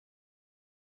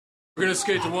We're gonna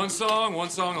skate to one song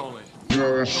only.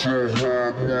 Yeah, so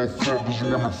hard, motherfuckers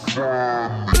wanna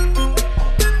find me.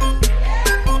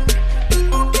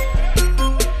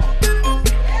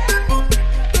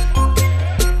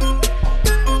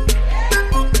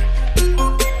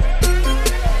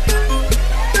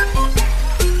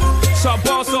 So I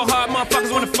ball so hard,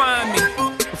 motherfuckers wanna find me.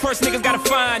 But first niggas gotta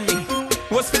find me.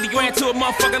 What's 50 grand to a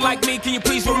motherfucker like me? Can you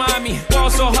please remind me? Ball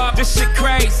so hard, this shit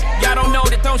crazy. Y'all don't know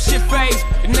that don't shit phase.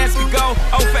 The Nets could go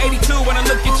 0 for 82 when I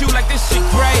look at you like this shit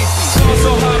crazy. Ball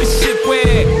so hard, this shit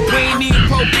weird. We ain't even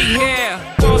pro be here.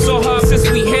 Ball so hard since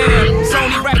we here. It's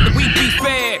only right that we be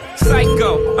fair.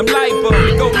 Psycho, I'm libo,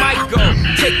 to go Michael.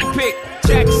 Take your pick,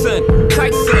 Jackson,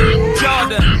 Tyson,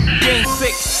 Jordan, Game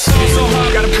 6. Ball so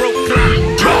hard, got a broke clock.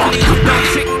 Rolling, don't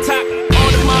tick tock. All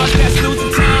the Mars that's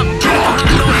losing time.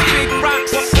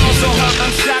 I'm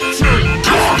shocked too. I'm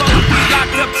supposed to be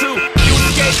locked up too. You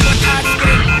escape, but I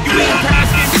escape. You in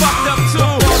past getting fucked up too.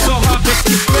 Ball so hard, bitch,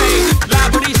 get paid.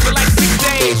 Libraries for like 6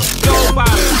 days. Gold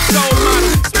bottle, soul model,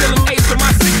 still an ace on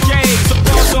my 6 J's. So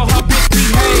ball so hard, bitch,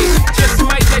 behave. Just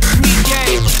might let you meet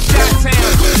gay. Shot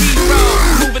town,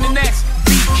 D-Road, moving the next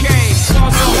BK. Ball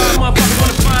so hard, motherfuckers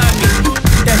wanna find me.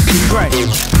 That shit great.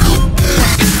 That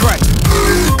shit great.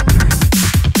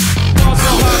 Ball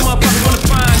so hard, motherfuckers wanna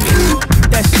find me.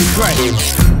 That shit great.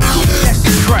 That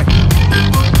shit great.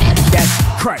 That shit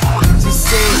great. She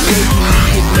said, yeah, you need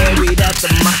to get married at the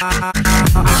mall.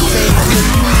 I said, look,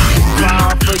 you need to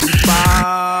crawl for your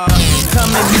bar.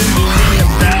 Come and meet me in the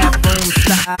bathroom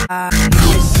style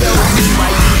and show me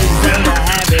why you deserve to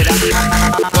have it.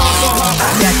 Ball so hard.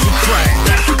 That shit great.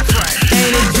 That shit great.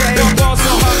 Ain't it Jay? Ball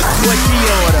so hard. What she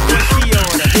order? What she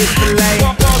order? It's filet.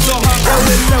 Ball so hard. Yo,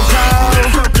 it's so cold.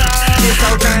 So cold. It's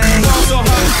so dang. Ball so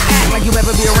hard. Act like you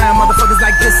ever be around motherfuckers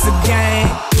like this again.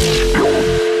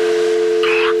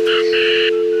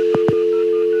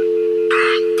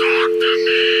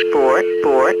 4,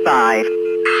 4, 5.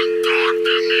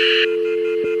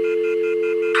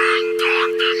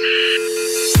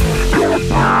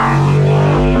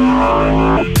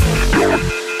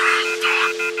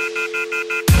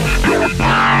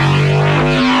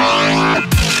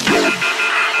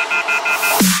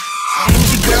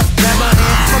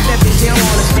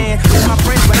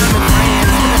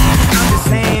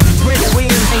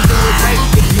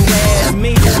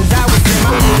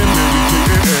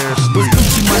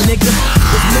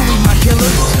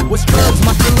 What's drugs,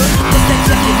 my killer? What's that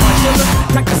jacket, my chiller?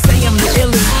 Like to say I'm the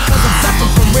illest, cause I'm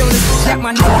suffering from realness. Got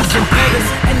my niggas in feathers,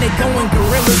 and they going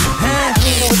gorillas, huh?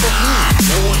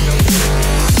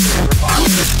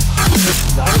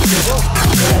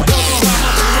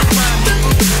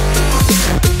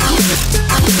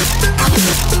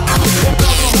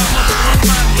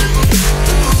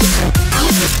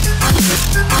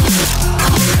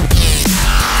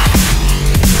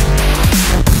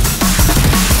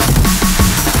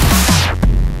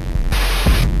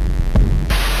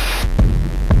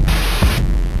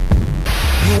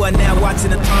 You are now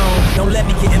watching the throne. Don't let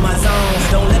me get in my zone.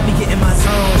 Don't let me get in my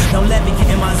zone. Don't let me get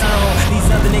in my zone. These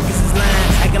other niggas is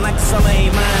lying, acting like the summer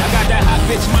ain't mine. I got that hot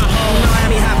bitch my home. You know how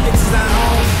many hot bitches I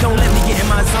own. Don't let me get in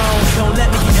my zone. Don't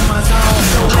let me get in my zone.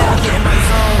 Don't let me get in my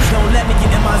zone. Don't let me get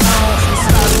in my zone. We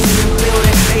started in the building.